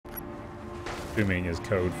Assuming is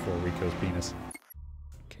code for Rico's penis.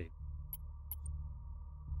 Okay.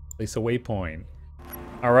 Place a waypoint.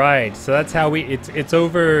 Alright, so that's how we it's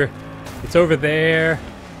over there.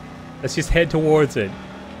 Let's just head towards it.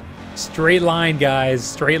 Straight line, guys.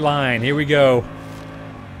 Straight line. Here we go.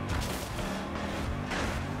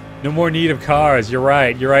 No more need of cars. You're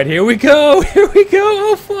right. You're right. Here we go. Here we go.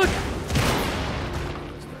 Oh, fuck.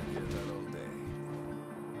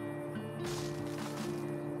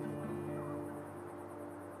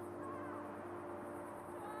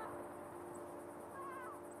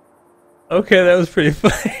 Okay, that was pretty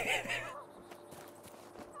funny.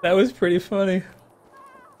 That was pretty funny.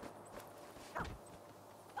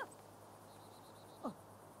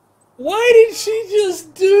 Why did she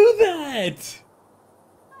just do that?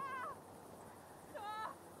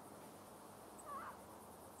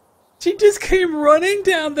 She just came running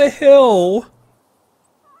down the hill,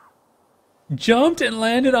 jumped and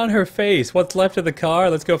landed on her face. What's left of the car?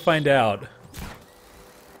 Let's go find out.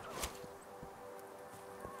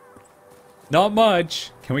 Not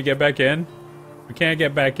much. Can we get back in? We can't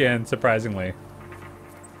get back in, surprisingly.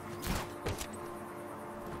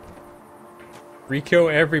 Rico,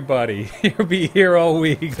 everybody. You'll be here all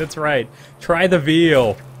week. That's right. Try the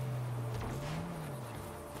veal.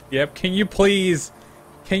 Yep, can you please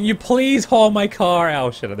haul my car?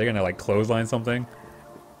 Oh shit, are they gonna like clothesline something?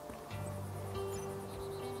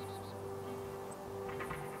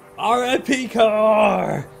 RIP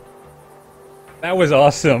car! That was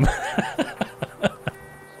awesome.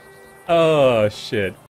 Oh shit.